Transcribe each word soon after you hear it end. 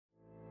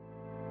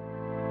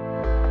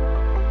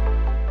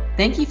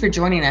Thank you for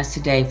joining us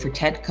today for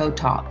TEDCO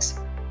Talks,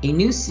 a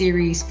new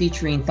series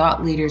featuring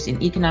thought leaders in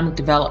economic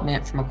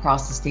development from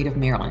across the state of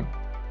Maryland.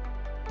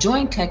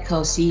 Join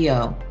TEDCO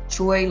CEO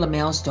Troy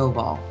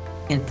Lamel-Stovall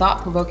in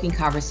thought-provoking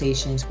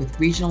conversations with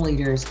regional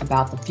leaders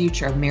about the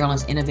future of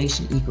Maryland's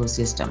innovation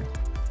ecosystem.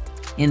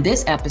 In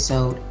this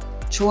episode,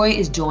 Troy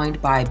is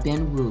joined by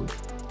Ben Wu,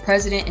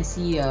 President and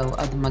CEO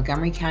of the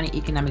Montgomery County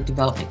Economic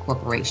Development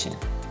Corporation.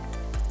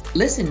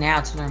 Listen now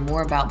to learn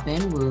more about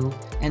Ben Wu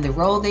and the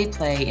role they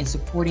play in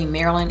supporting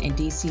Maryland and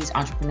DC's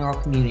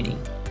entrepreneurial community.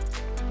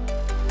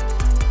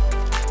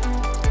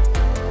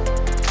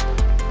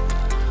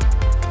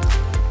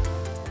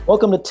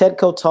 Welcome to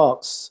TEDCO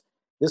Talks.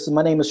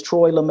 My name is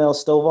Troy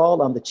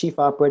Lamel-Stovall. I'm the Chief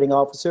Operating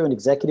Officer and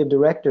Executive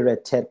Director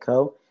at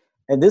TEDCO.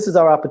 And this is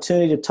our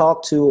opportunity to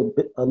talk to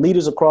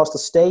leaders across the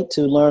state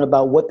to learn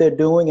about what they're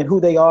doing and who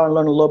they are and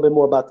learn a little bit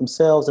more about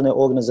themselves and their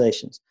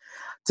organizations.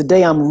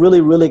 Today, I'm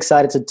really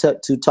excited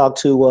to talk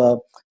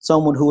to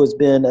someone who has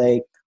been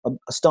a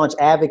staunch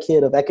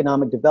advocate of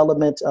economic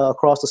development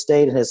across the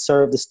state and has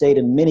served the state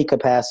in many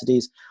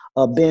capacities,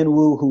 Ben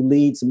Wu, who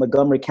leads the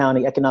Montgomery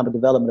County Economic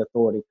Development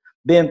Authority.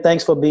 Ben,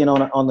 thanks for being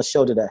on the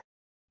show today.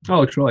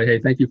 Oh, Troy, hey,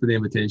 thank you for the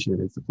invitation.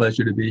 It's a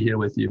pleasure to be here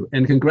with you.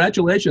 And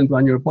congratulations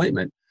on your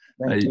appointment.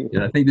 Thank you.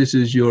 I think this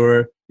is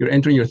you're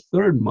entering your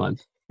third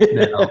month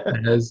now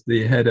as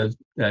the head of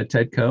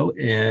TEDCO.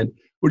 And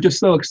we're just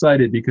so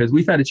excited because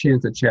we've had a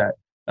chance to chat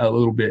a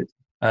little bit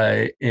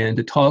and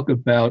to talk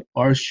about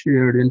our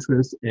shared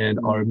interests and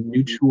our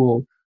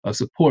mutual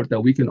support that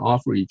we can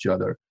offer each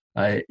other.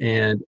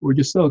 And we're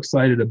just so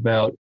excited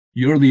about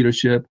your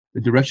leadership,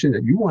 the direction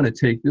that you want to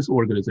take this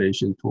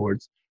organization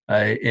towards,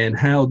 and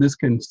how this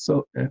can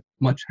so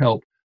much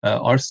help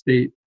our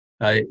state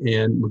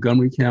and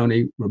Montgomery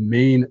County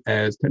remain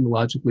as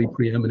technologically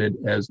preeminent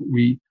as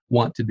we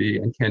want to be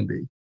and can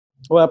be.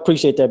 Well, I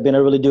appreciate that, Ben. I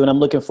really do. And I'm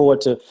looking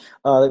forward to,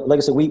 like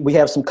I said, we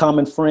have some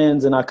common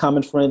friends, and our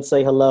common friends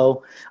say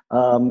hello.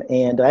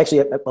 And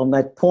actually, on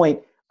that point,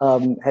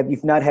 have you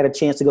not had a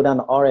chance to go down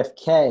to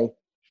RFK?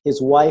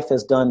 His wife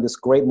has done this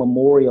great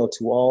memorial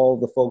to all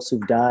the folks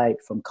who've died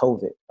from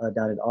COVID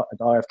down at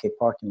the RFK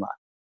parking lot.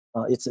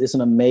 It's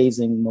an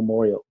amazing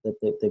memorial that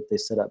they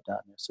set up down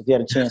there. So if you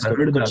had a chance,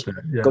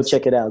 go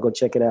check it out. Go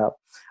check it out.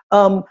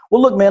 Well,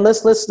 look, man,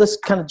 let's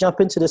kind of jump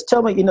into this.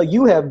 Tell me,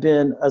 you have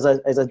been, as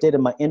I did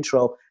in my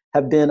intro,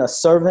 have been a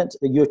servant.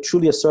 You're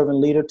truly a servant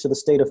leader to the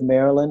state of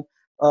Maryland.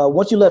 Why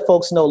don't you let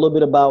folks know a little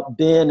bit about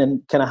Ben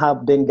and kind of how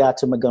Ben got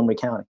to Montgomery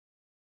County?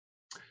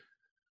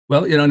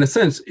 Well, in a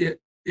sense,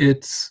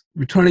 it's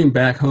returning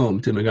back home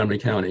to Montgomery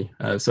County.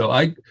 So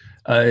I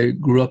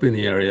grew up in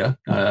the area.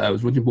 I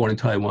was originally born in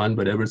Taiwan,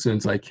 but ever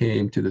since I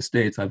came to the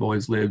States, I've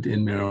always lived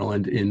in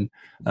Maryland in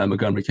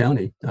Montgomery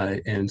County.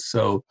 And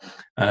so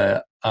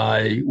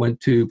I went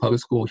to public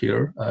school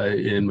here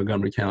in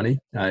Montgomery County.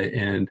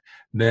 And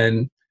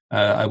then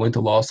I went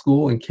to law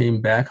school and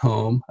came back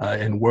home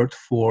and worked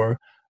for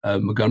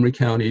Montgomery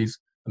County's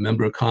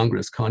member of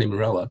Congress, Connie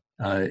Morella.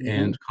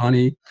 And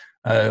Connie,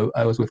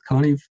 I was with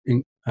Connie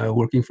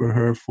working for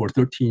her for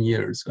 13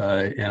 years.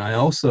 And I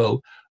also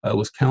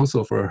was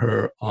counsel for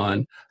her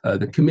on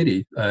the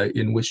committee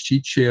in which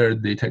she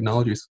chaired the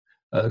technology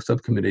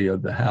subcommittee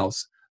of the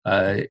House.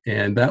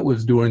 And that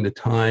was during the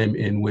time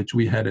in which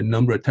we had a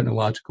number of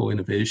technological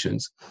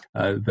innovations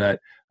that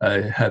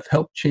have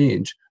helped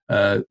change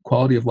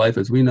quality of life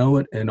as we know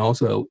it, and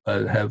also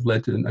have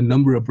led to a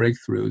number of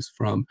breakthroughs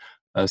from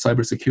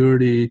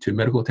cybersecurity to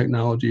medical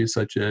technologies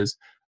such as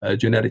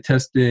genetic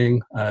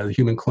testing,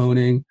 human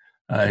cloning,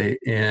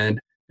 and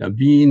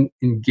being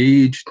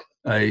engaged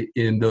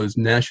in those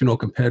national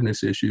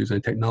competitiveness issues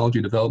and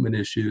technology development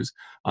issues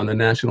on the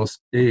national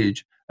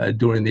stage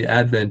during the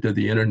advent of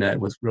the internet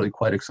was really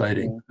quite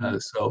exciting.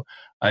 So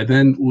I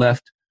then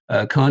left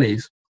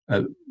Connie's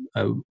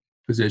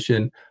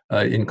position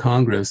in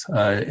Congress,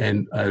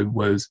 and I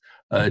was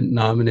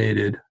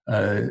nominated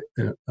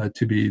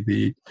to be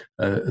the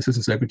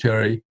Assistant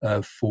Secretary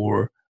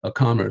for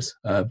Commerce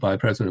by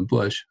President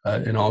Bush,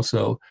 and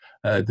also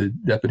the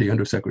Deputy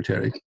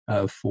Undersecretary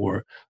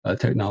for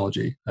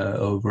Technology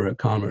over at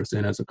Commerce.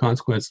 And as a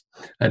consequence,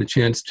 I had a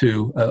chance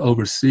to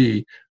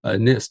oversee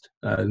NIST,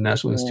 the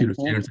National Institute of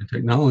Standards and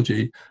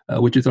Technology,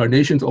 which is our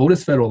nation's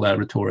oldest federal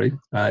laboratory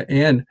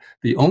and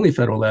the only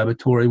federal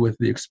laboratory with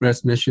the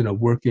express mission of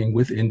working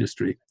with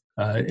industry.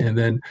 And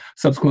then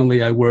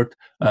subsequently, I worked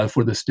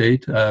for the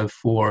state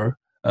for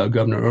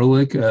Governor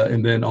Ehrlich,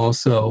 and then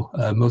also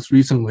most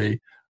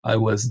recently, I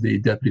was the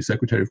Deputy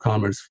Secretary of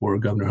Commerce for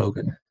Governor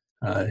Hogan,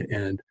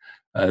 and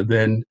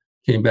then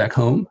came back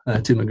home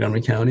to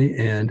Montgomery County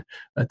and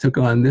took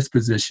on this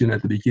position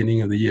at the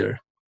beginning of the year.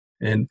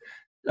 And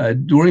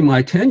during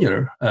my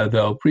tenure,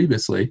 though,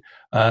 previously,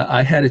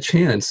 I had a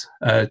chance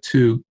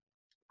to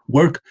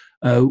work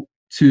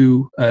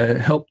to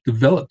help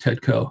develop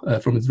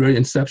TEDCO from its very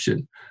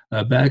inception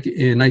back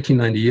in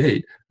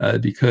 1998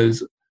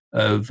 because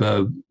of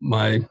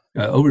my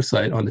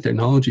oversight on the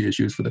technology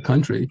issues for the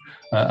country.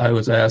 I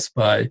was asked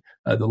by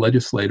the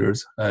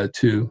legislators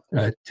to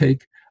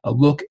take a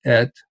look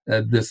at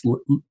this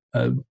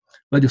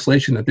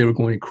legislation that they were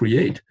going to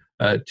create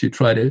to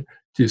try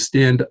to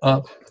stand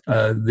up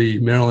the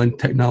Maryland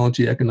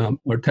Technology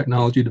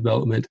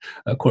Development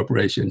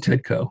Corporation,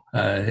 TEDCO.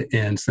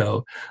 And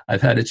so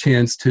I've had a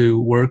chance to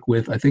work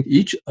with, I think,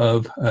 each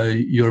of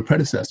your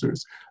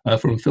predecessors,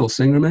 from Phil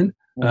Singerman,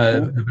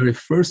 the very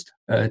first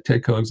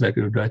TEDCO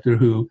executive director,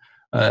 who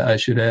I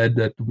should add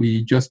that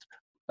we just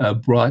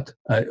brought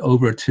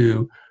over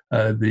to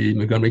the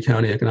Montgomery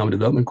County Economic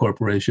Development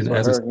Corporation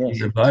as a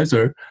senior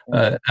advisor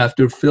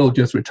after Phil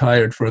just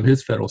retired from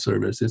his federal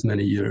service, his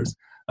many years.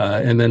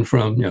 And then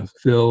from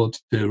Phil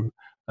to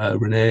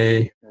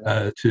Renee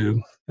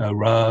to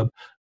Rob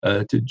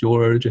to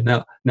George,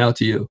 and now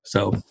to you.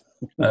 So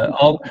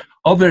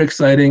all very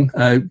exciting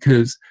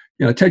because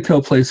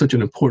TEDCO plays such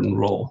an important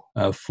role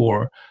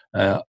for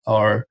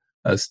our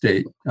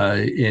state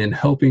in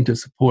helping to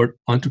support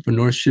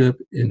entrepreneurship,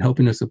 in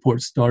helping to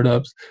support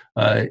startups,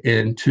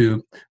 and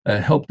to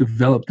help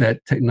develop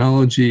that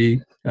technology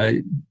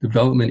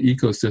development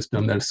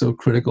ecosystem that is so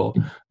critical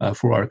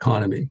for our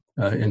economy.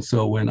 And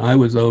so when I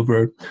was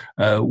over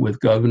with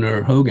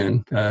Governor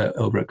Hogan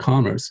over at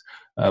Commerce,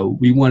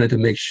 we wanted to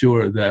make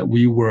sure that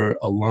we were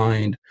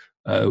aligned,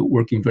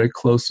 working very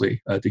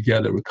closely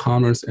together with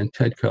Commerce and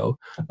TEDCO,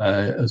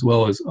 as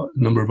well as a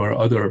number of our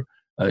other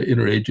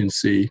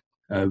interagency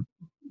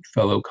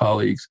fellow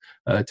colleagues,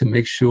 to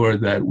make sure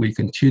that we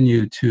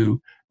continue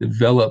to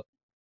develop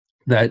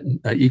that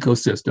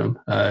ecosystem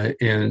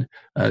and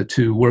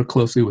to work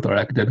closely with our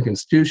academic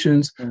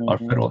institutions, our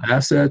federal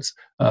assets,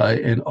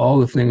 and all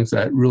the things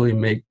that really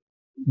make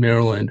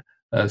Maryland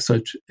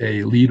such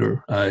a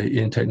leader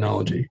in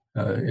technology.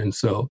 And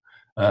so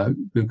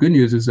the good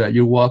news is that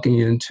you're walking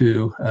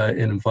into an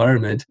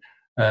environment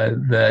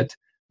that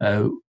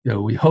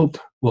we hope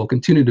will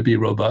continue to be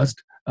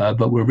robust,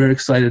 but we're very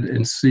excited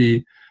and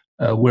see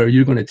where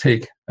you're going to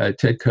take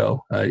TEDCO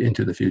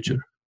into the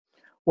future.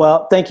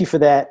 Well, thank you for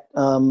that,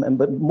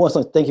 but more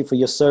so, thank you for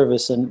your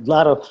service, and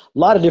a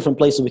lot of different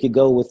places we could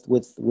go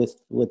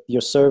with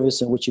your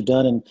service and what you've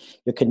done and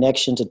your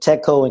connection to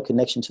TEDCO and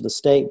connection to the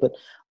state. But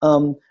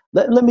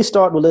let me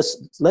start with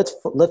this. Let's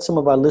let some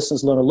of our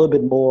listeners learn a little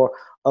bit more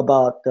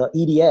about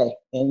EDA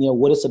and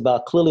what it's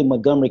about. Clearly,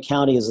 Montgomery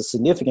County is a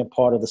significant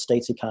part of the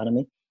state's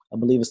economy. I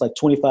believe it's like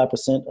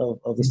 25%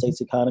 of the state's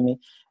economy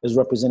is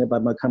represented by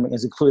Montgomery.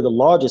 It's clearly the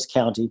largest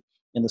county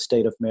in the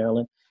state of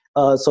Maryland.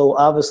 So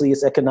obviously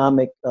it's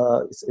economic,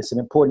 it's an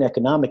important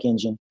economic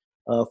engine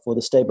for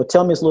the state. But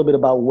tell me a little bit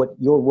about what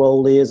your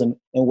role is and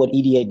what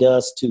EDA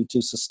does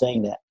to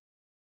sustain that.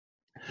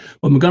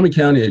 Well, Montgomery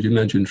County, as you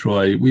mentioned,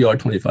 Troy, we are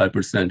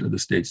 25% of the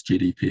state's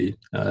GDP.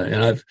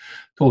 And I've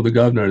told the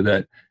governor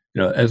that,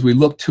 as we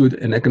look to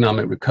an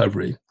economic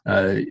recovery,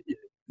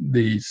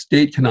 the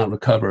state cannot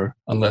recover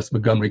unless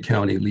Montgomery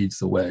County leads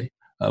the way.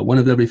 One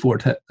of every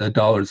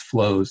 $4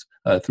 flows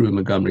through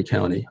Montgomery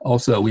County.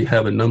 Also, we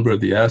have a number of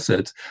the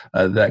assets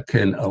that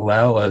can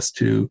allow us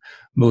to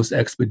most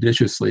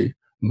expeditiously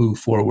move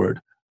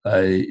forward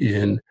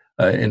in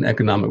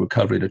economic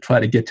recovery to try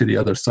to get to the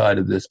other side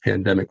of this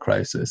pandemic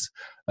crisis.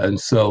 And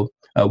so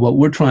what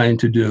we're trying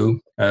to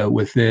do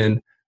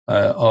within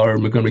our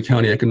Montgomery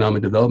County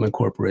Economic Development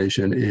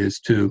Corporation is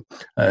to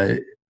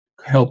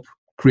help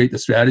create the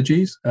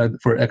strategies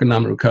for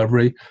economic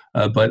recovery,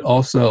 but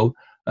also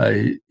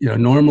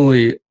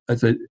normally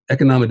as an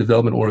economic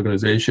development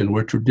organization,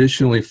 we're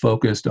traditionally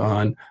focused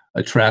on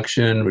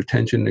attraction,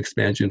 retention, and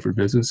expansion for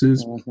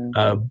businesses.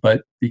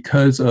 But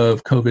because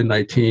of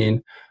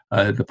COVID-19,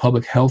 the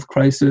public health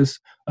crisis,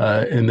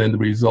 and then the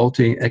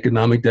resulting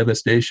economic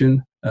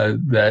devastation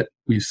that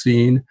we've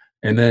seen,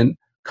 and then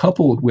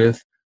coupled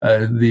with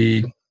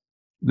the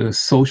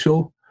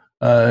social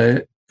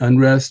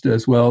unrest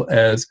as well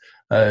as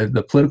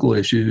the political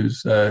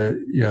issues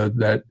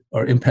that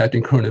are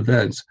impacting current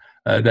events,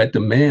 that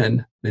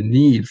demand the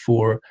need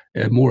for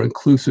a more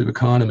inclusive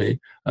economy.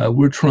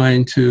 We're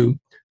trying to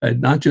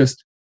not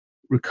just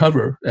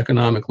recover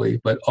economically,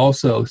 but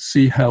also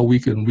see how we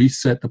can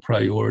reset the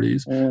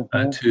priorities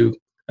to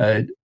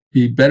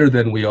be better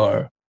than we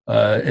are,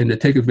 and to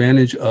take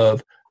advantage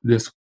of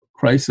this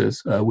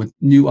crisis with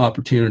new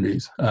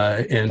opportunities.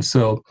 And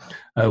so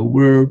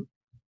we're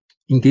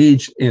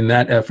engaged in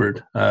that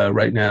effort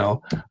right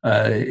now.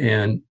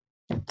 And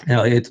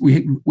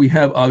we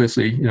have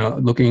obviously,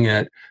 looking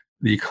at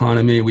the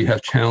economy, we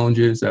have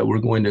challenges that we're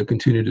going to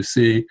continue to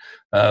see.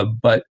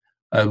 But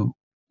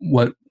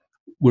what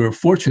we're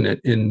fortunate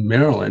in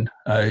Maryland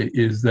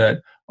is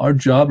that our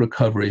job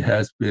recovery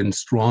has been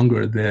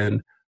stronger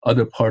than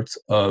other parts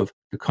of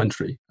the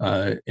country.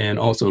 And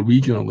also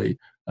regionally,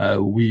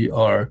 we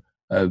are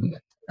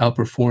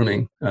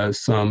outperforming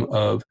some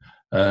of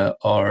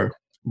our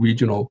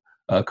regional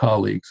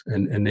colleagues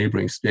and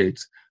neighboring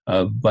states.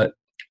 But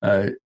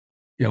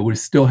we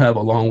still have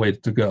a long way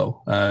to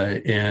go.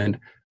 And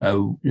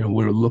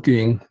we're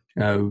looking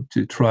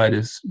to try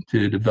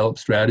to develop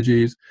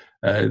strategies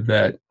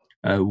that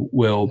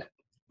will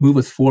move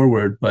us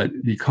forward. But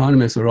the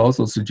economists are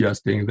also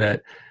suggesting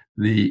that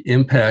the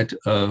impact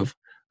of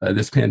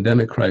this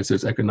pandemic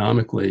crisis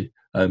economically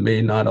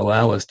may not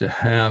allow us to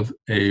have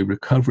a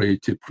recovery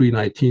to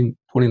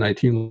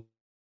pre-2019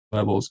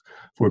 levels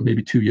for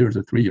maybe 2 years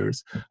or 3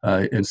 years.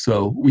 And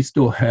so we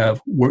still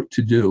have work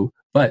to do.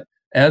 But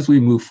as we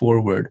move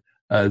forward,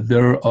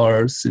 there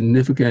are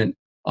significant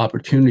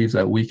opportunities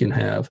that we can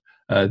have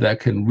that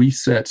can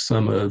reset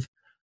some of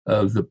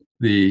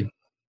the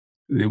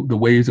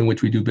ways in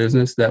which we do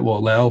business, that will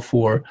allow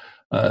for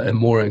a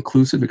more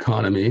inclusive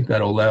economy,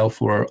 that will allow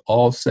for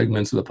all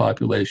segments of the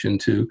population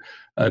to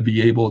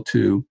be able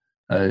to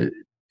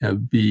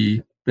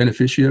be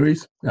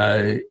beneficiaries,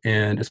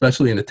 and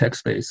especially in the tech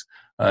space.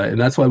 And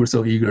that's why we're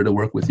so eager to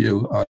work with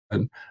you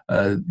on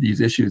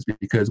these issues,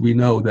 because we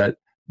know that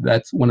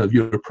that's one of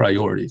your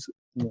priorities.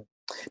 Yeah.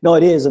 No,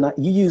 it is. And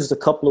you used a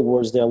couple of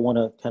words there I want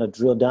to kind of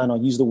drill down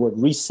on. Use the word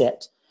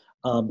reset,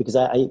 because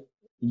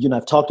you and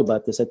I've talked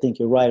about this. I think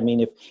you're right. I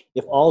mean,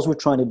 if all we're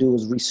trying to do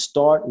is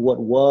restart what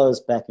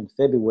was back in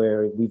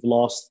February, we've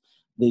lost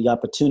the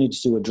opportunity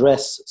to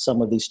address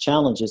some of these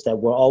challenges that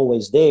were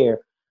always there,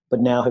 but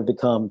now have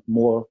become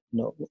more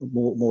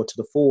to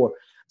the fore.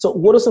 So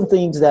what are some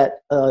things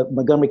that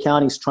Montgomery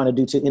County is trying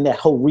to do in that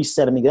whole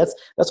reset? I mean,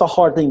 that's a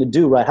hard thing to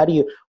do, right? How do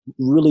you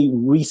really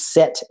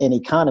reset an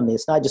economy?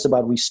 It's not just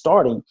about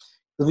restarting.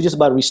 If it's just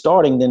about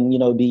restarting, then,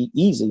 it'd be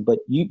easy. But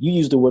you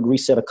used the word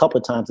reset a couple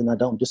of times, and I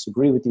don't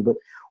disagree with you. But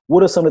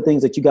what are some of the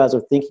things that you guys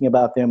are thinking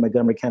about there in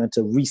Montgomery County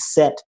to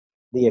reset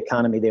the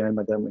economy there in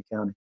Montgomery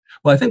County?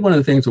 Well, I think one of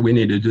the things that we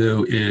need to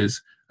do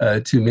is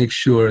to make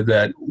sure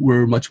that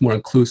we're much more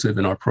inclusive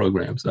in our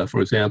programs. For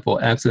example,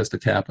 access to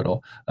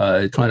capital,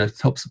 trying to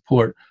help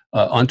support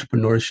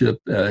entrepreneurship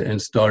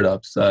and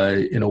startups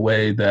in a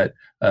way that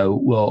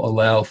will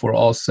allow for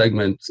all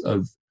segments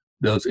of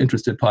those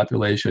interested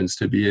populations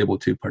to be able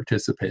to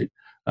participate.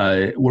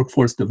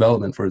 Workforce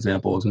development, for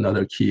example, is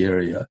another key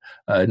area,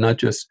 not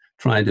just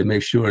trying to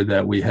make sure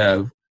that we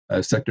have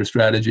sector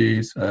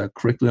strategies,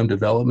 curriculum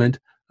development,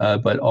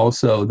 but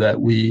also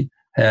that we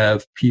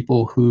have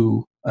people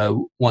who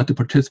want to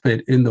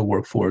participate in the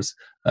workforce,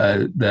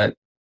 that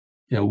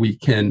we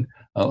can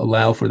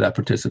allow for that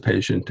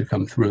participation to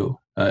come through.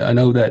 I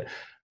know that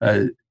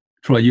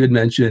Troy, you had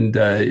mentioned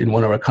in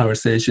one of our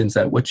conversations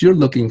that what you're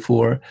looking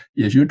for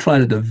is you're trying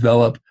to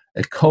develop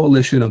a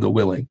coalition of the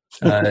willing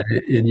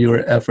in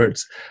your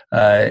efforts.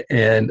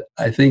 And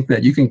I think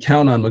that you can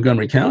count on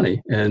Montgomery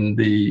County and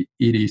the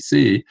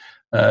EDC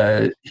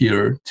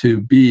here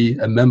to be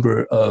a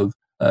member of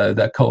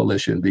that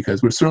coalition,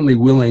 because we're certainly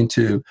willing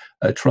to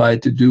try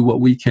to do what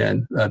we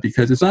can,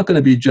 because it's not going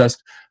to be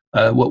just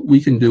what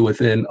we can do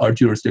within our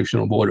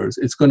jurisdictional borders.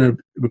 It's going to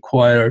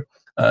require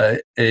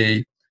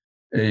a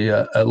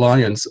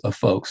alliance of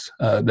folks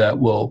that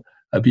will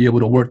be able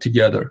to work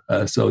together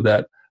so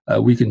that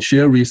we can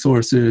share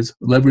resources,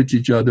 leverage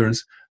each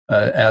other's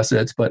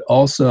assets, but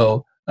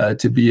also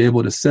to be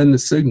able to send the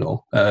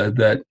signal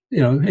that,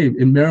 hey,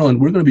 in Maryland,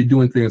 we're going to be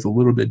doing things a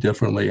little bit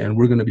differently, and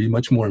we're going to be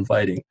much more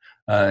inviting.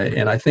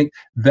 And I think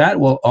that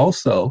will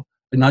also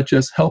not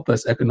just help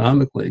us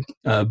economically,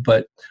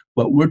 but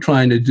what we're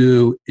trying to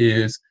do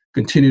is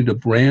continue to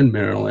brand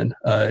Maryland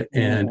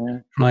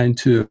and trying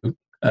to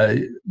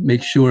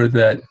make sure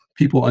that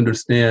people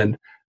understand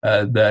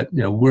that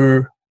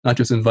we're not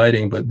just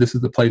inviting, but this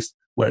is the place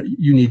where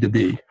you need to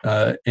be.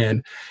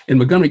 And in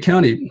Montgomery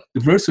County,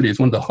 diversity is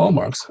one of the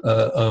hallmarks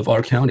of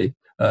our county.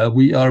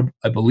 We are,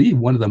 I believe,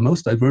 one of the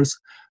most diverse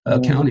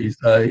counties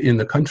in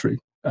the country.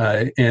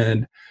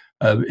 And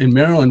in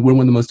Maryland, we're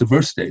one of the most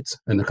diverse states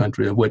in the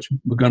country, of which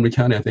Montgomery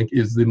County, I think,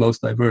 is the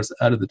most diverse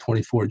out of the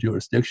 24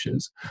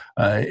 jurisdictions.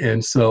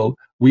 And so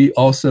we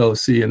also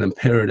see an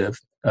imperative,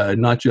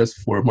 not just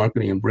for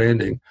marketing and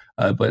branding,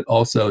 but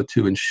also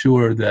to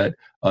ensure that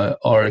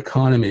our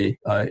economy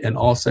and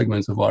all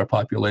segments of our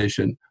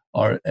population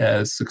are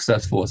as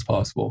successful as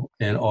possible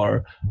and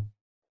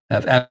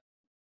have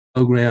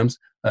programs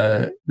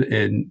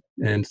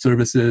and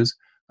services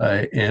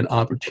and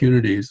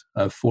opportunities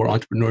for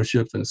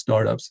entrepreneurship and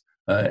startups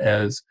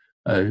as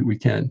we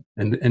can,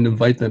 and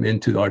invite them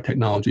into our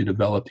technology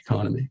developed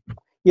economy.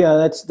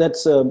 Yeah,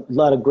 that's a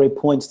lot of great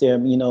points there.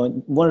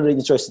 One of the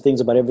interesting things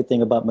about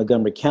everything about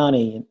Montgomery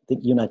County, I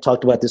think you and I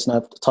talked about this, and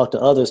I've talked to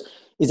others,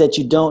 is that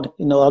you don't,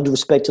 all due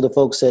respect to the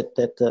folks at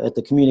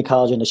the community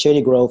college and the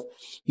Shady Grove,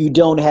 you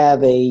don't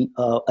have a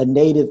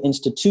native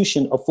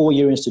institution, a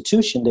 4-year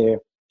institution there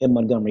in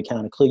Montgomery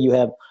County. Clearly, you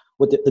have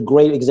the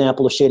great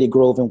example of Shady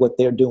Grove and what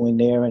they're doing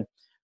there, and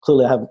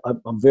clearly,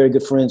 I'm very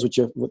good friends with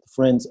the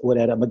friends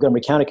at Montgomery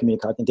County Community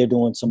College. I think they're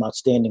doing some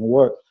outstanding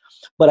work.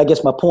 But I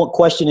guess my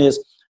question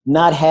is,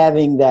 not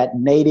having that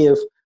native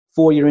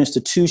 4-year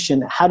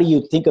institution, how do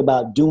you think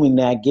about doing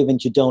that, given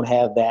you don't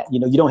have that? You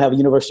don't have a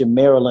University of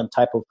Maryland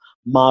type of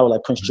model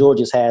like Prince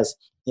George's has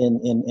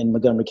in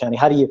Montgomery County.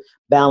 How do you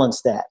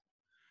balance that?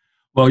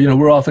 Well,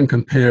 we're often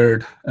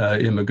compared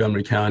in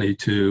Montgomery County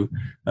to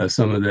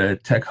some of the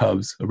tech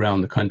hubs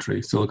around the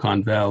country: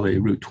 Silicon Valley,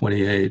 Route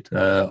 28,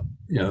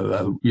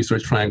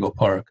 Research Triangle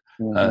Park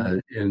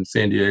in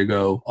San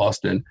Diego,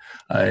 Austin,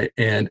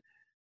 and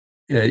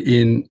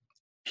in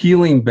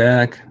peeling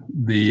back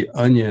the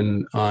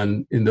onion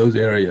in those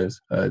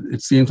areas,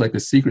 it seems like the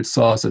secret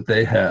sauce that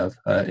they have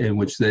in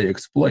which they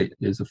exploit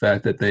is the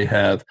fact that they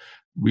have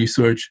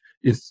research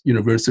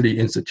university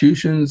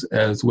institutions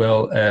as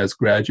well as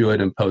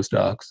graduate and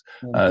postdocs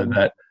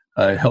that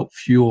help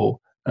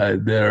fuel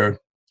their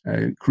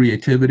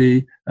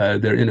creativity,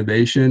 their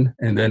innovation,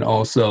 and then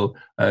also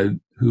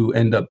who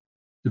end up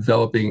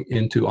developing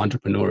into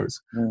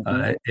entrepreneurs.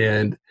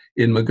 And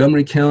in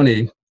Montgomery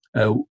County,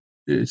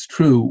 it's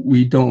true,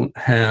 we don't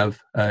have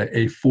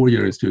a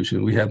four-year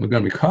institution. We have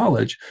Montgomery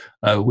College,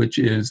 which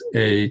is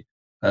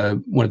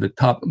one of the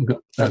top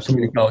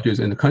community colleges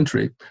in the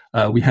country.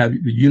 We have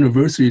the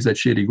universities at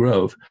Shady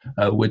Grove,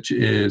 which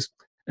is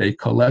a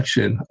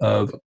collection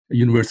of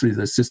universities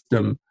that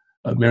system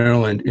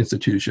Maryland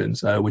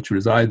institutions which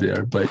reside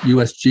there. But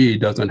USG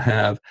doesn't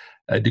have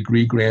a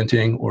degree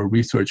granting or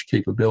research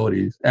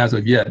capabilities as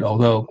of yet,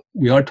 although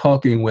we are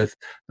talking with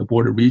the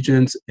Board of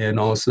Regents and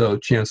also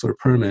Chancellor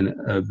Perman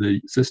of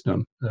the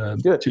system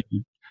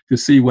to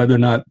see whether or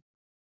not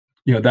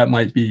that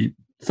might be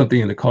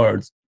something in the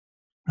cards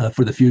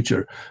for the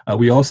future.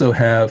 We also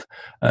have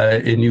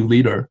a new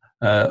leader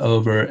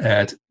over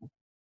at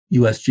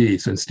USG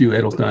since Stu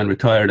Edelstein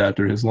retired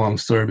after his long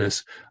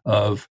service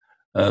of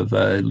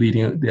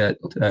leading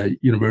that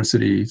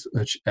universities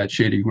at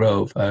Shady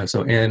Grove.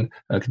 So Ann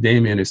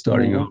Kadamian is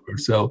starting over.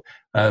 So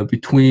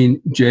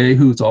between Jay,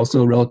 who's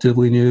also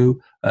relatively new,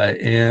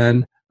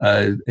 Ann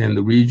and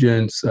the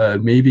regents,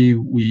 maybe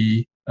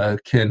we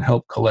can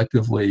help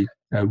collectively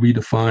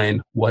redefine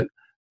what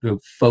the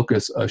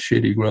focus of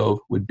Shady Grove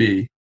would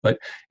be. But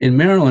in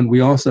Maryland,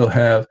 we also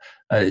have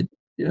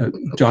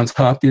Johns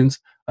Hopkins,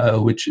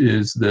 which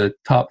is the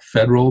top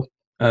federal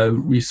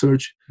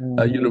research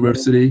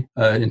university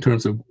in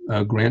terms of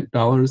grant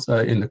dollars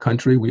in the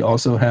country. We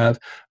also have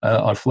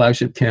our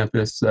flagship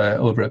campus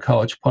over at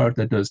College Park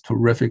that does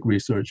terrific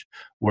research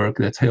work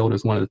that's hailed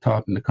as one of the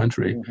top in the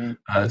country.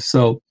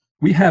 So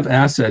we have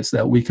assets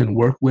that we can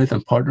work with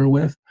and partner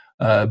with,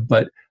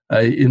 but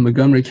in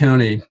Montgomery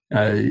County,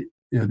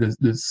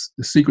 the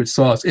secret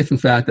sauce, if in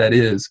fact that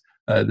is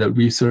the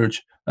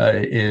research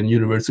and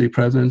university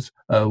presence,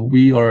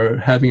 we are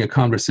having a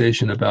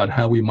conversation about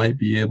how we might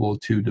be able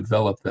to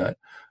develop that,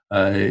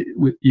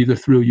 either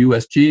through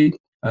USG,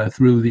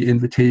 through the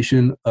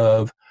invitation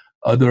of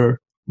other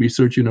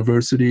research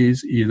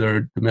universities,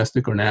 either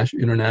domestic or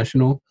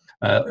international,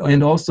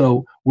 and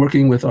also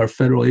working with our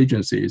federal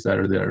agencies that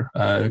are there,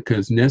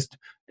 because NIST,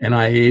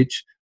 NIH,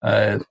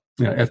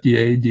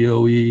 FDA,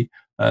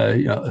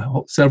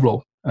 DOE,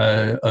 several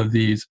of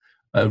these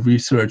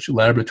research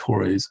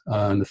laboratories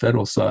on the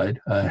federal side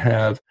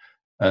have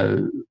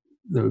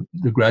the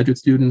graduate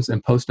students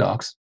and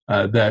postdocs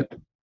that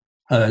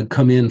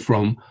come in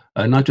from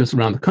not just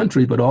around the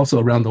country, but also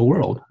around the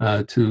world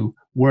to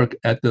work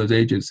at those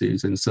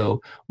agencies. And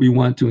so we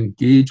want to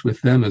engage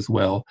with them as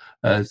well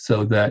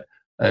so that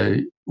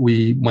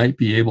we might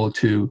be able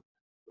to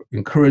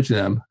encourage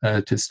them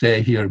to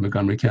stay here in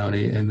Montgomery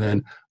County, and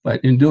then,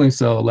 but in doing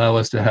so, allow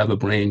us to have a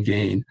brain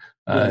gain.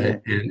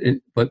 But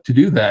to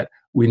do that,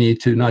 we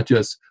need to not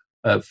just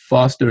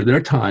foster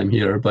their time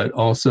here, but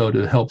also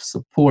to help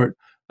support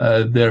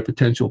their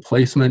potential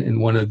placement in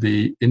one of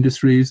the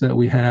industries that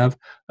we have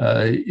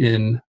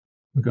in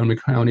Montgomery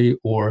County,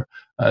 or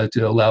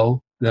to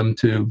allow them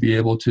to be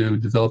able to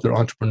develop their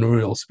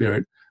entrepreneurial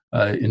spirit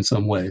in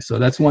some way. So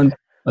that's one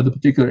of the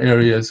particular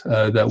areas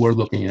that we're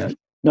looking at.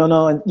 No,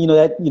 and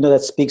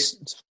that speaks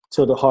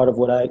to the heart of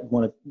what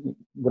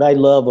I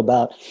love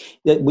about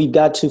that. We've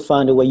got to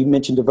find a way. You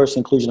mentioned diversity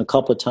and inclusion a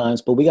couple of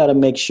times, but we got to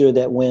make sure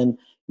that when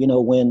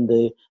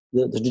the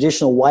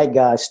traditional white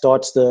guy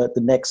starts the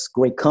next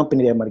great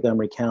company there in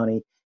Montgomery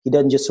County, he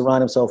doesn't just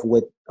surround himself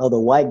with other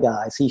white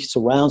guys. He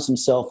surrounds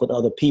himself with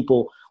other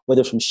people,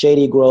 whether it's from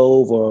Shady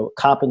Grove or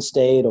Coppin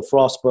State or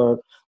Frostburg.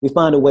 We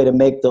find a way to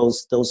make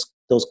those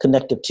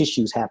connective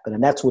tissues happen,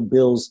 and that's what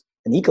builds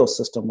an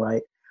ecosystem,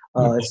 right?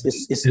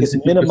 It's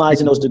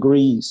minimizing those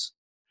degrees.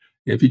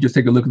 If you just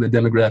take a look at the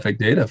demographic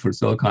data for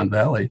Silicon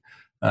Valley,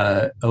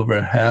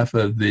 over half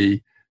of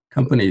the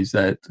companies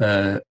that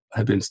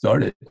have been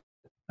started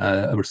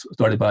were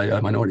started by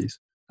minorities.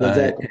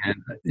 Exactly.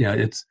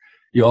 And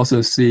you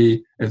also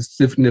see a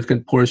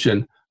significant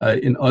portion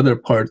in other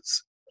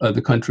parts of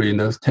the country in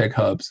those tech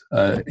hubs.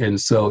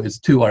 And so it's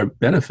to our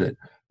benefit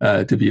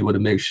to be able to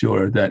make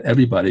sure that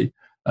everybody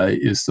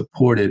is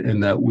supported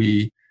and that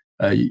we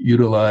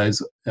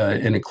utilize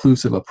an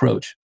inclusive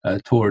approach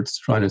towards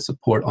trying to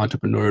support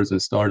entrepreneurs and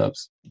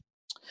startups.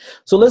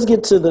 So let's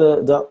get to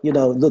look,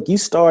 you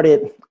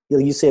started,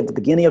 you said at the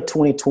beginning of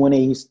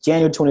 2020,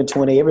 January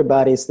 2020,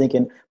 everybody's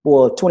thinking,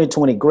 boy,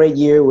 2020, great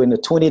year. We're in the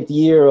 20th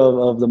year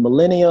of the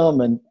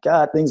millennium, and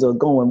God, things are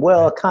going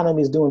well.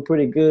 Economy is doing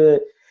pretty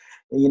good,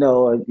 and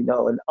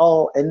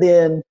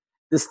then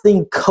this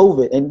thing,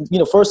 COVID, and,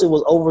 first it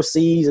was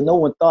overseas and no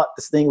one thought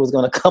this thing was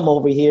going to come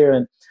over here,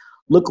 and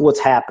look what's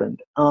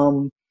happened.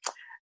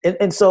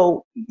 And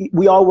so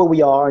we are where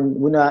we are, and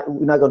we're not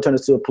going to turn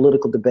this to a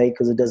political debate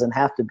because it doesn't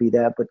have to be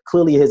that. But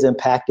clearly, it has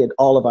impacted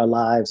all of our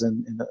lives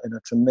in a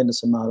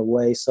tremendous amount of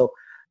ways. So,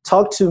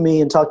 talk to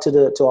me and talk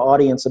to our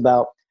audience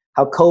about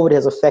how COVID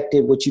has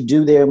affected what you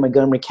do there in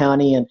Montgomery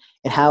County, and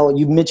how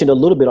you mentioned a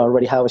little bit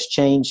already how it's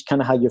changed,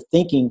 kind of how you're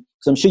thinking.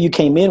 So I'm sure you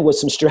came in with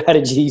some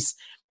strategies,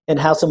 and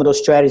how some of those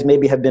strategies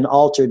maybe have been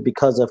altered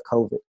because of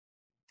COVID.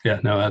 Yeah,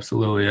 no,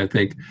 absolutely. I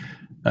think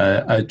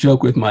I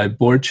joke with my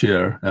board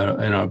chair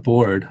and our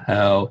board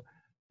how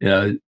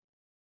they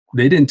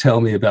didn't tell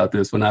me about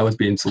this when I was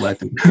being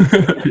selected.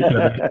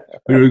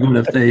 We were going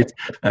to face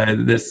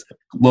this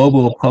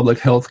global public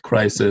health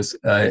crisis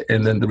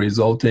and then the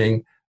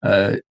resulting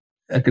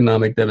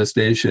economic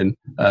devastation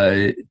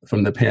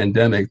from the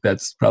pandemic.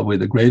 That's probably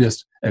the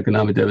greatest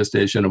economic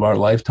devastation of our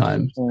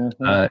lifetimes.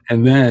 Mm-hmm.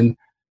 And then,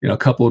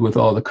 coupled with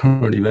all the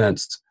current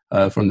events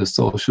from the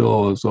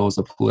social as well as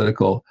the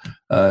political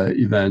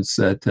events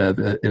that have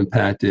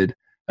impacted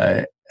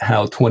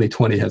how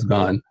 2020 has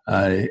gone.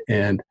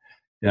 And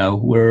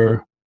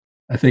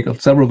I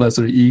think several of us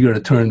are eager to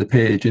turn the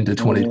page into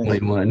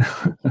 2021.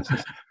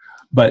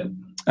 But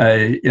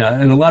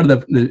and a lot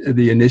of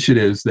the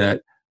initiatives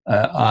that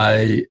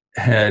I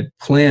had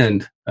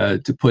planned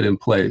to put in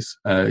place,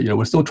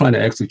 we're still trying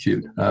to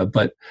execute.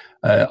 But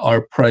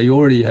our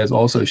priority has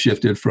also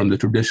shifted from the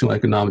traditional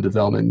economic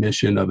development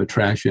mission of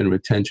attraction,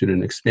 retention,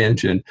 and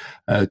expansion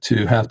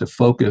to have to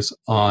focus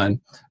on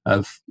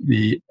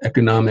the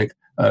economic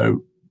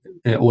and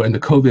the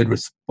COVID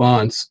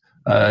response,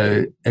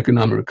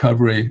 economic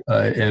recovery,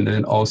 and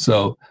then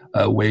also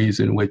ways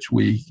in which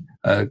we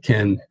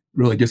can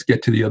really just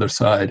get to the other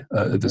side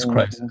of this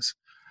crisis.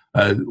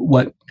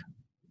 What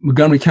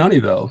Montgomery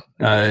County, though,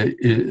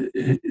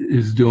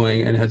 is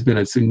doing and has been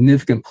a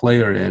significant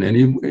player in, and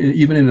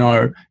even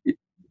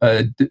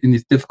in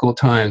these difficult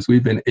times,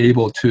 we've been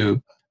able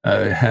to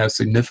have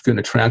significant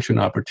attraction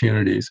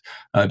opportunities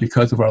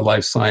because of our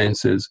life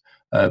sciences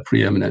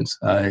preeminence,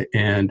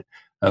 and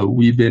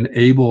we've been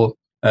able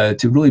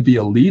to really be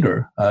a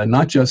leader,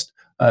 not just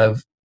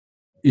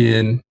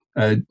in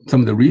some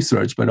of the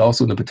research, but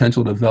also in the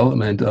potential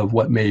development of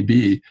what may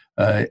be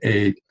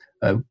a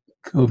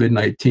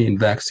COVID-19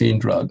 vaccine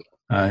drug.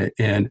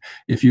 And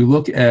if you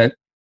look at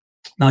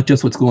not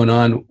just what's going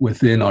on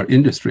within our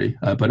industry,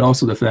 but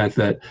also the fact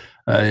that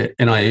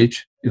NIH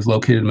is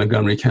located in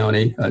Montgomery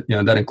County,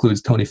 that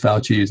includes Tony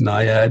Fauci's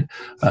NIAID,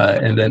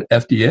 and then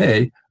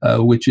FDA,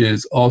 which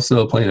is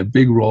also playing a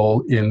big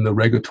role in the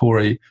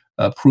regulatory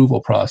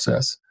approval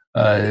process,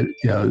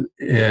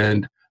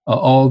 and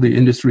all the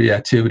industry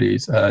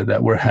activities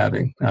that we're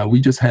having.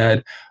 We just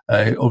had,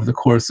 over the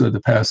course of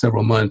the past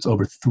several months,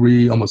 over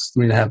almost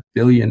 $3.5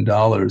 billion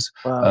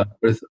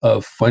worth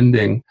of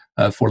funding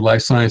for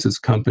life sciences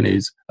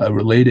companies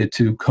related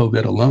to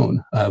COVID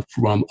alone,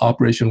 from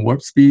Operation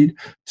Warp Speed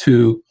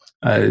to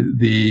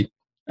the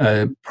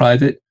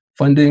private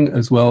funding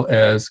as well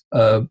as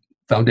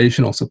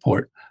foundational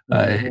support.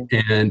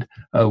 And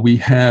we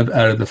have,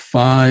 out of the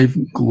five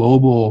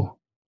global,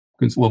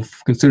 well,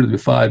 considered the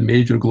five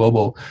major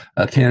global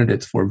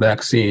candidates for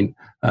vaccine,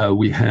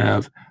 we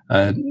have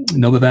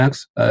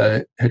Novavax,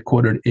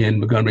 headquartered in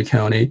Montgomery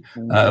County.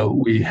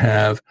 We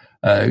have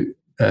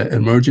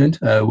Emergent,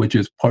 which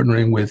is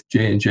partnering with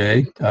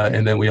J&J,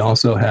 and then we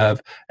also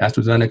have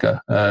AstraZeneca,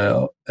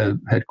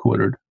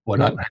 headquartered, well,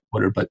 not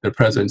headquartered, but their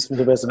presence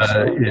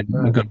in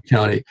Montgomery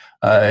County.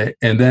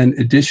 And then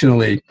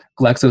additionally,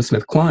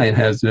 GlaxoSmithKline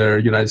has their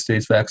United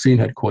States vaccine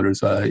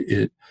headquarters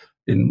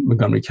in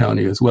Montgomery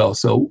County as well.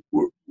 So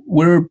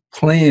we're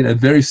playing a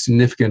very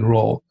significant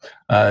role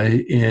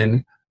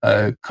in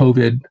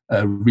COVID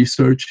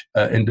research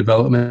and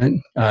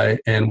development.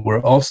 And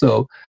we're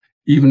also,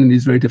 even in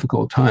these very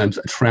difficult times,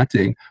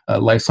 attracting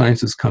life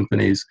sciences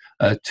companies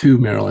to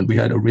Maryland. We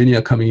had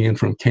Aurinia coming in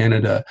from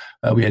Canada.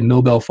 We had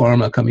Nobel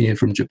Pharma coming in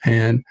from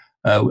Japan.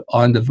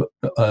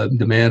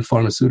 On-demand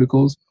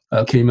pharmaceuticals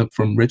came up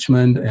from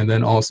Richmond, and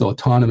then also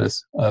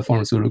autonomous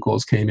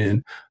pharmaceuticals came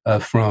in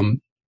from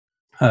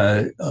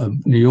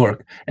New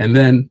York. And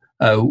then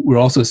we're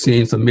also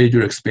seeing some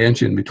major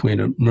expansion between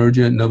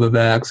Emergent,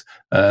 Novavax,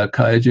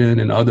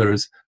 QIAGEN, and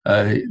others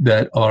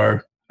that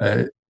are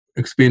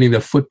expanding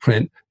their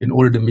footprint in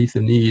order to meet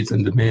the needs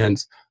and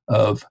demands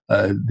of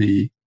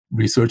the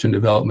research and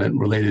development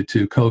related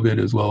to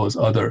COVID as well as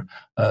other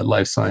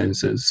life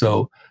sciences.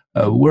 So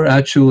we're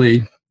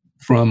actually,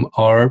 from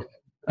our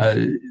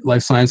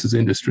life sciences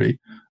industry,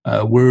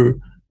 we're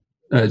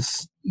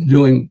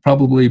doing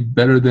probably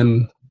better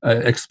than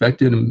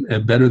expected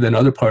and better than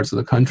other parts of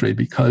the country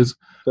because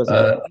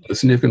of the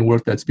significant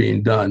work that's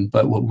being done.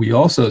 But what we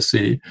also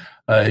see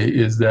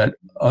is that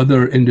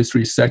other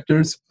industry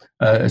sectors,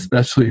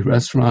 especially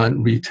restaurant,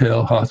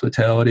 retail,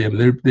 hospitality, I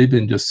mean, they've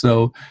been just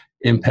so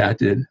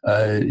impacted,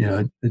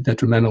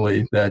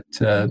 detrimentally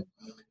that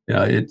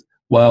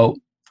while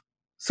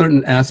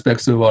certain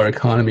aspects of our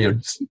economy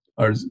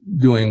are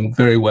doing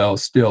very well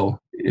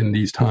still in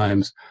these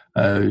times,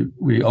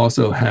 we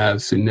also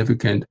have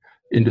significant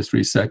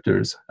industry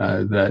sectors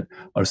that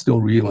are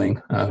still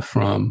reeling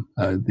from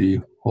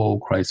the whole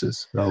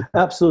crisis. So,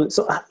 absolutely.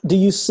 So do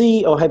you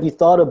see, or have you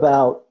thought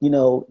about,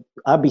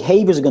 our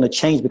behaviors are going to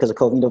change because of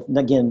COVID?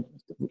 Again,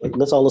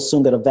 let's all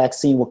assume that a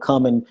vaccine will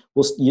come, and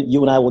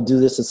you and I will do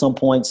this at some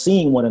point,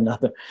 seeing one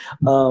another,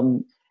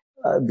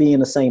 be in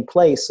the same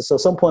place. So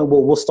at some point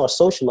we'll start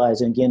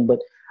socializing again. But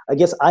I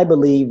guess I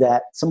believe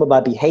that some of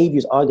our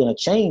behaviors are going to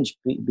change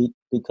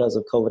because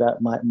of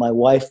COVID. My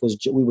wife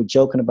we were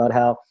joking about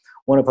how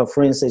one of her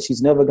friends said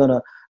she's never going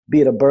to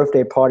be at a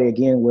birthday party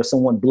again where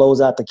someone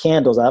blows out the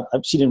candles.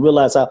 She didn't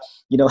realize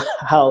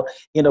how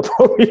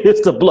inappropriate it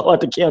is to blow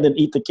out the candle and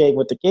eat the cake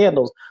with the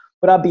candles.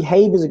 But our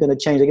behaviors are going to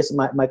change. I guess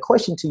my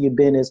question to you,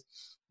 Ben, is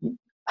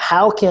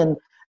how can,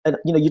 and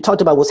you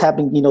talked about what's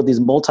happening, these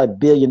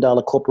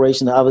multi-billion-dollar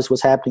corporations, obviously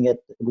what's happening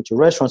with your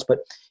restaurants, but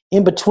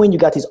in between you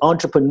got these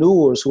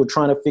entrepreneurs who are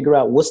trying to figure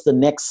out what's the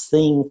next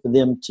thing for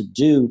them to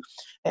do.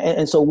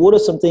 And so what are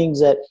some things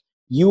that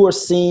you are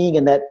seeing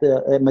and that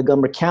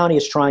Montgomery County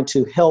is trying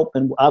to help,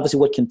 and obviously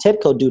what can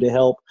TEDCO do to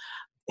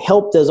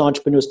help those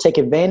entrepreneurs take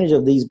advantage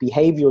of these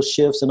behavioral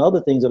shifts and other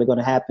things that are going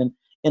to happen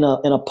in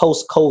a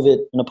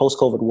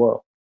post-COVID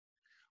world?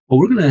 Well,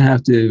 we're going to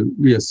have to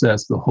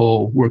reassess the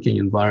whole working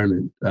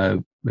environment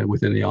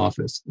within the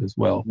office as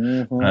well.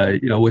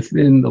 Mm-hmm.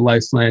 Within the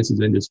life sciences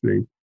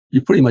industry,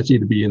 you pretty much need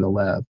to be in the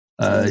lab.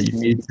 You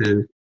need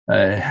to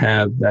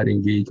have that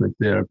engagement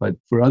there. But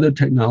for other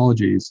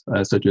technologies,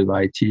 such as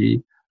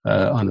IT,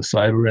 on the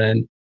cyber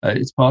end,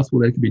 it's possible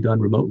that it can be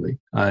done remotely.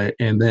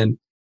 And then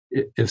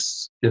if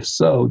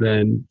so,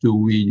 then do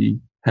we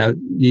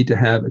need to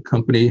have a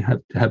company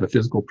have a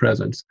physical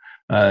presence?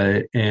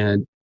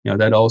 And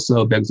that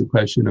also begs the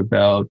question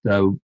about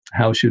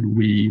how should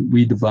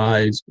we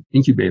devise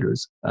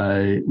incubators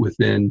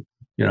within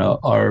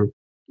our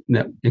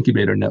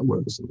incubator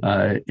networks,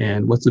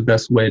 and what's the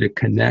best way to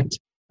connect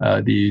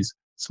these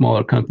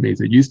smaller companies?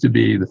 It used to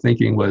be, the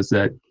thinking was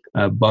that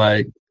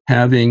by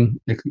having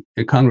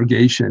a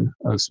congregation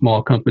of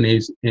small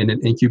companies in an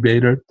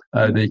incubator,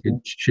 they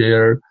could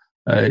share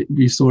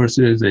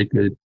resources, they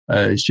could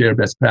share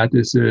best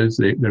practices,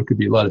 there could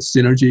be a lot of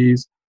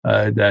synergies,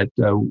 that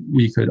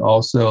we could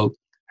also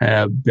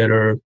have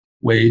better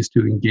ways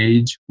to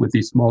engage with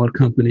these smaller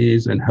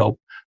companies and help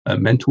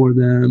mentor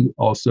them,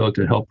 also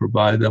to help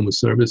provide them with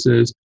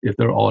services if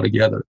they're all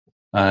together.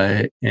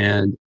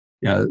 And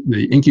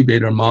the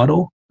incubator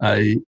model,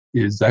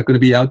 is that going to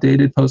be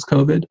outdated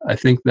post-COVID? I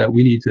think that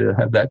we need to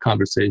have that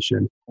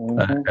conversation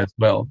as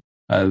well.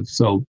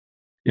 So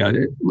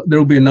there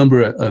will be a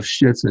number of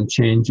shifts and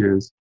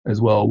changes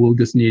as well. We'll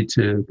just need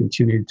to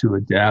continue to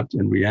adapt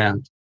and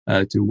react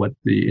to what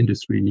the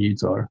industry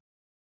needs are.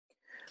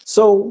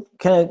 So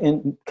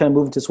kind of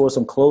moving towards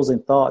some closing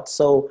thoughts.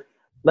 So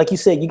like you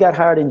said, you got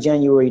hired in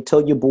January, you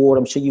told your board,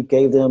 I'm sure you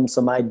gave them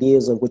some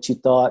ideas of what you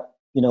thought,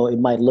 it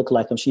might look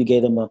like. I'm sure you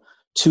gave them a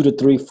 2 to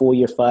 3, 4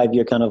 year, 5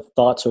 year kind of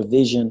thoughts or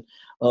vision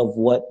of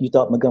what you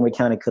thought Montgomery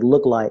County could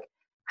look like.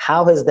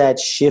 How has that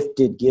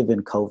shifted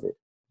given COVID?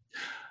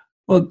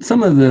 Well,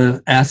 some of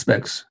the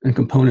aspects and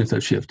components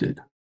have shifted.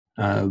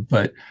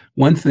 But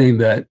one thing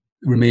that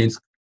remains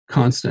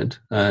constant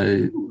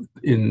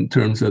in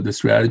terms of the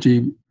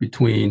strategy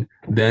between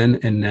then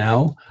and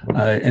now,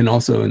 and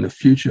also in the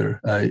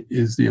future,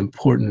 is the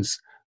importance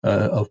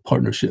of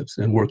partnerships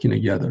and working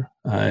together.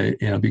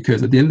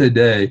 Because at the end of the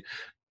day,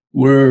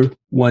 we're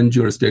one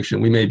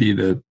jurisdiction. We may be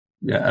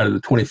out of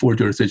the 24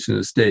 jurisdictions in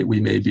the state, we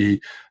may be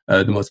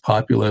the most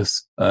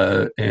populous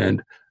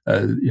and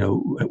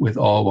with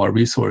all of our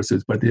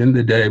resources. But at the end of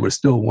the day, we're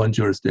still one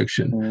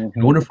jurisdiction. Mm-hmm.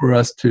 In order for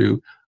us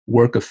to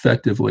work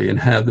effectively and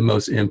have the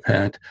most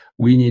impact,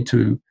 we need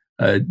to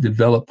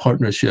develop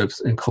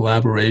partnerships and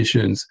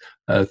collaborations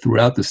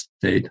throughout the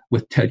state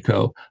with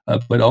TEDCO,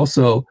 but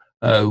also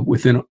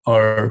within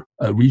our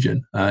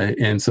region.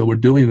 And so we're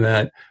doing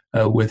that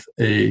with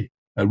a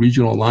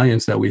regional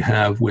alliance that we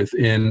have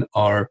within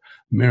our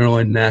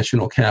Maryland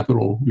National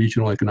Capital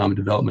Regional Economic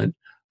Development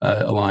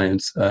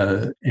Alliance,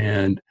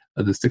 and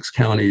the 6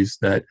 counties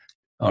that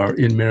are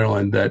in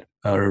Maryland that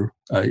are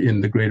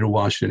in the greater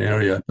Washington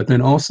area, but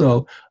then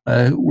also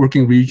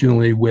working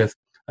regionally with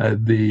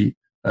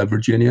our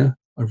Virginia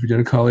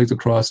colleagues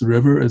across the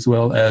river, as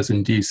well as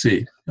in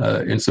DC.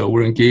 And so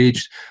we're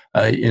engaged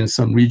in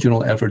some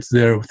regional efforts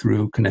there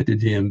through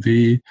Connected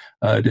DMV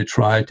to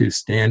try to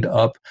stand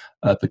up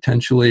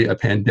potentially a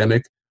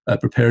pandemic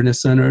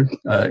preparedness center,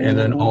 and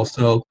then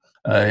also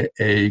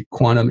a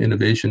quantum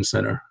innovation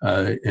center.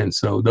 And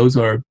so those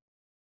are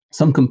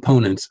some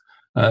components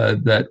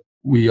that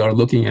we are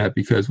looking at,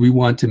 because we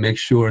want to make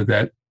sure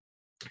that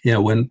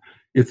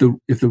if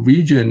the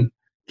region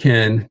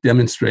can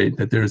demonstrate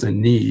that there's a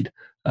need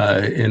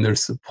and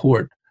there's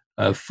support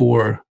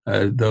for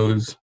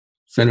those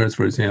centers,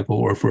 for example,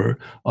 or for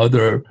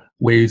other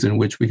ways in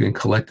which we can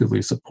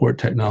collectively support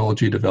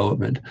technology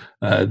development,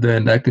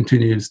 then that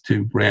continues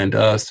to brand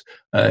us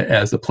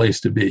as the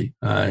place to be.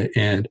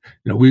 And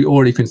we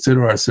already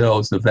consider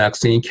ourselves the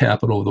vaccine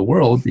capital of the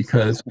world,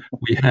 because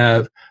we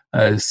have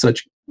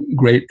such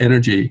great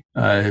energy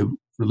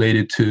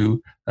related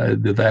to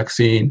the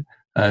vaccine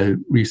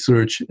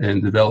research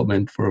and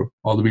development for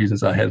all the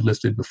reasons I had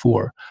listed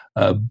before.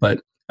 But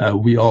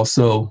we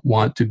also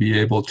want to be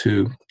able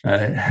to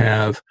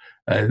have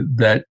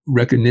that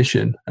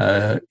recognition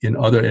in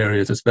other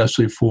areas,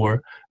 especially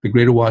for the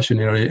greater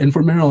Washington area and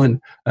for Maryland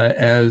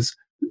as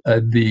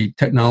the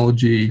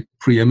technology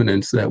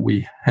preeminence that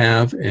we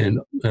have, and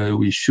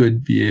we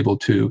should be able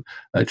to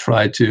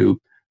try to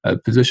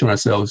position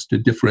ourselves to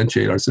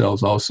differentiate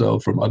ourselves also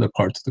from other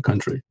parts of the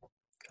country.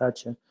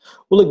 Gotcha.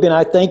 Well, look, Ben,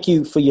 I thank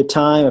you for your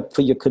time,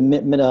 for your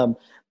commitment.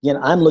 Again,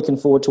 I'm looking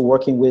forward to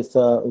working with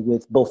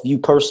both you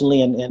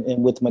personally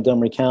and with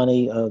Montgomery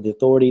County, the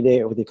authority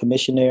there, or the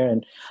commission there.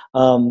 And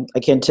I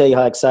can't tell you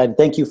how excited.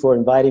 Thank you for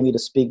inviting me to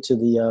speak to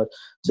the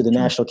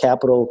national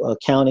capital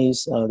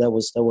counties. That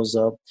was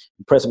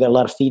impressive. Got a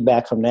lot of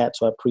feedback from that,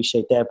 so I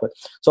appreciate that. But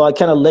so I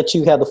kind of let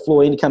you have the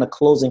floor. Any kind of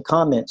closing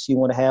comments you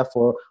want to have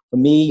for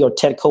me or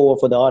TEDCO or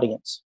for the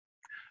audience?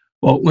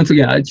 Well, once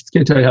again, I just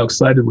can't tell you how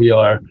excited we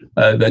are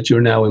that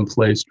you're now in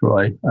place,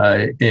 Troy.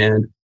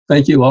 And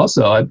thank you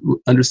also. I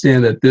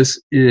understand that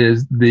this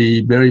is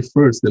the very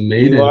first, the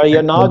maiden. You are your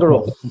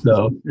inaugural.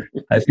 So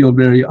I feel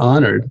very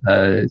honored.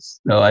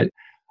 So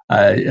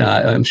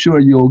I'm sure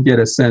you'll get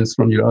a sense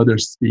from your other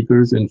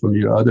speakers and from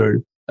your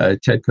other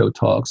TEDCO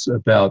talks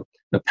about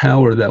the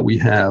power that we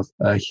have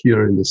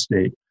here in the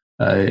state.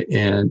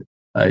 And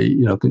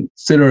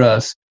consider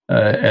us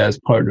as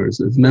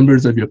partners, as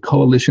members of your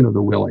coalition of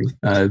the willing,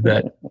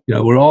 that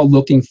we're all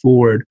looking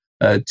forward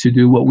to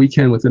do what we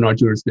can within our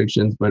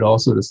jurisdictions, but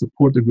also to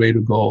support the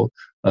greater goal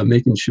of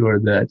making sure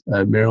that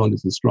Maryland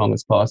is as strong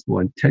as possible.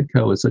 And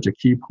TEDCO is such a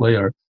key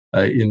player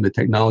in the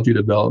technology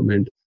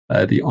development,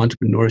 the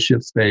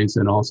entrepreneurship space,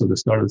 and also the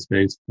startup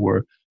space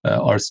for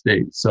our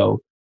state.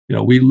 So,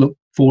 we look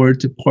forward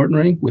to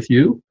partnering with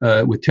you,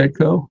 with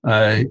TEDCO,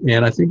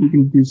 and I think we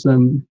can do a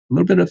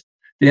little bit of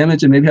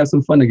damage and maybe have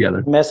some fun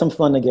together. Have some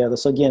fun together.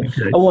 So again,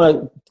 okay. I want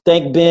to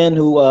thank Ben,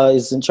 who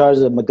is in charge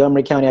of the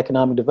Montgomery County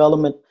Economic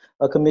Development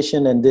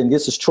Commission. And then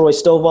this is Troy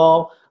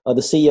Stovall, the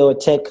CEO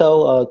at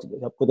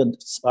TEDCO, with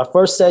our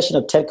first session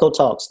of TEDCO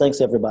Talks. Thanks,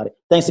 everybody.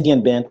 Thanks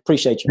again, Ben.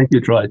 Appreciate you. Thank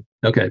you, Troy.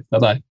 Okay,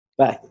 bye-bye.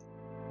 Bye.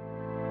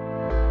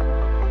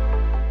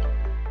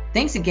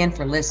 Thanks again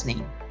for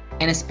listening.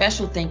 And a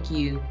special thank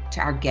you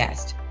to our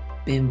guest,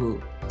 Ben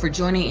Wu, for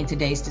joining in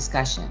today's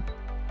discussion.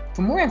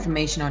 For more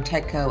information on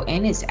TEDCO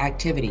and its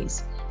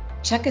activities,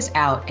 check us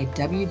out at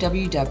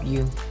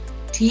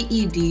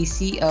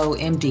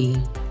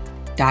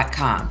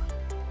www.tedcomd.com.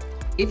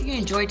 If you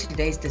enjoyed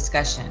today's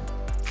discussion,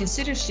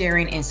 consider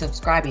sharing and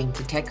subscribing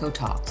to TEDCO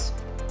Talks.